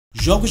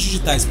Jogos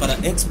digitais para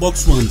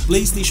Xbox One,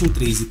 PlayStation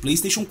 3 e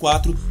PlayStation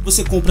 4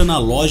 você compra na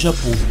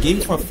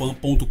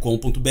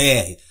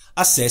loja.gameforfun.com.br.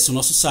 Acesse o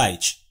nosso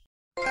site.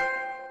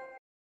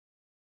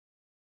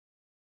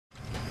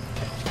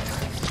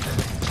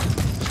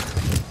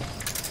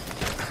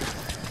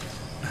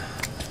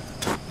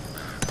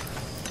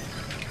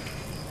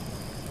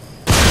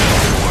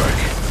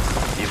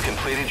 You've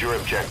completed your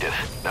objective.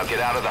 Now get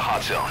out of the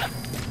hot zone.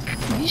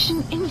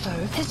 Mission info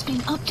has been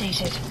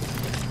updated.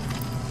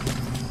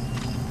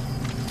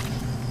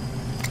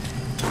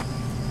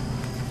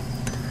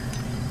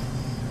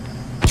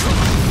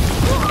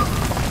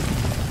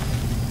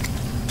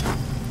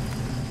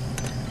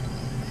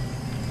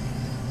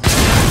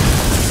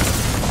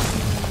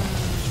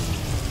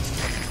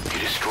 You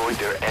destroyed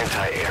their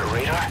anti-air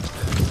radar?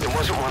 It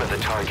wasn't one of the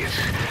targets,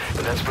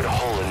 but that's put a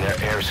hole in their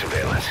air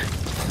surveillance.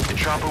 The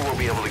chopper will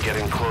be able to get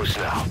in close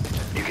now.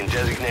 You can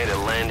designate a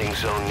landing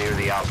zone near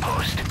the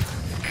outpost.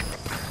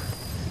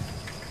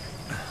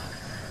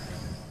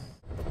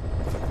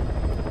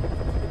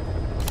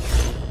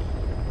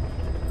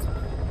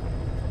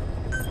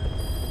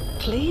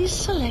 Please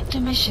select a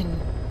mission.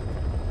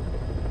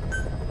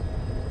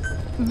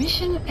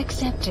 Mission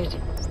accepted.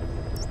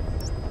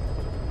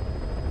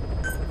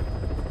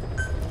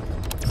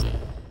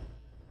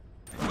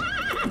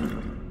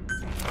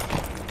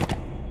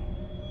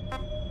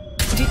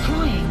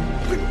 Deploying.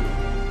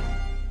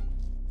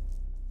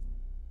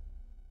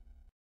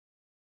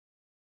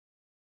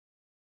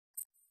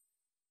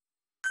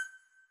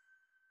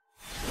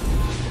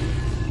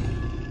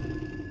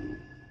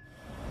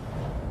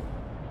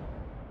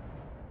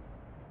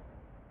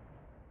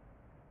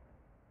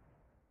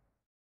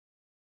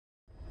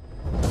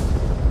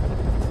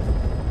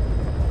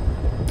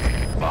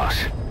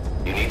 Boss,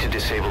 you need to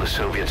disable the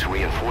Soviets'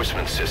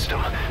 reinforcement system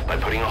by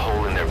putting a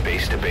hole in their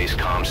base-to-base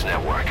comms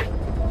network.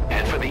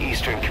 Head for the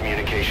Eastern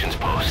Communications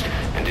Post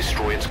and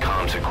destroy its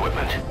comms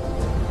equipment.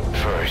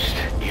 First,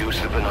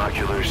 use the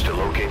binoculars to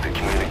locate the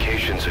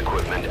communications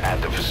equipment at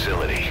the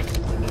facility.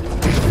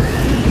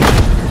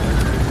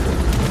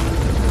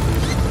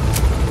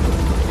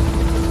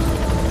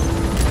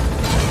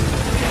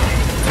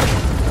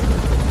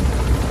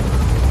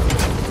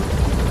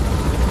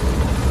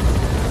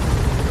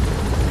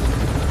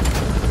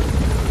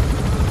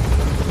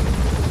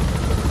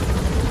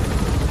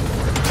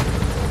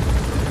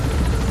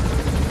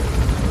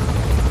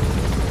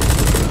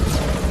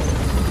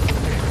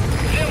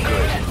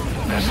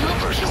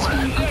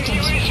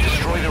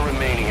 Destroy the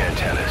remaining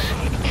antennas.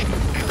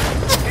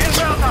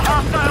 Inbound to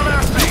hostile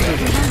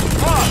airspace!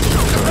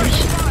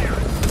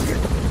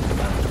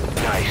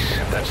 Nice.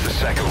 That's the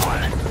second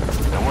one.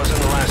 That wasn't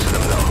the last of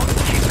them, though.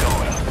 Keep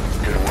going.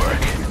 Good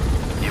work.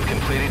 You've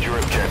completed your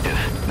objective.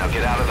 Now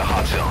get out of the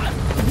hot zone.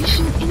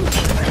 Mission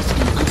info has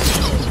been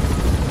updated.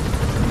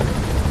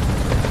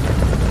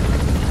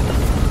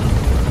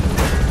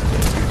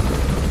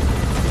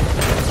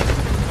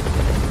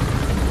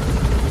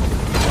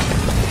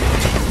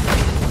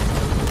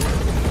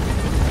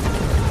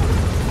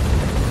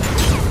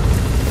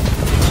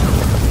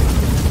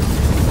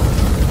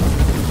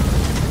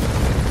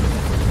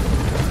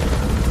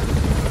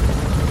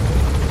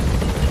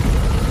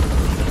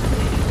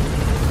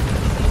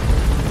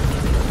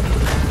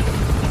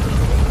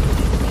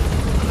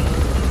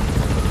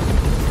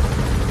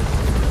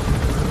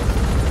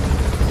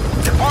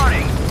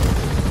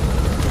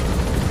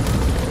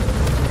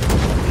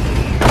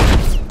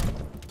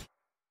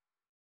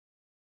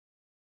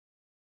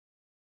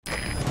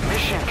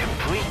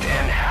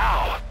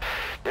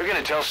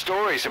 Tell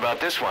stories about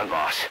this one,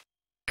 boss.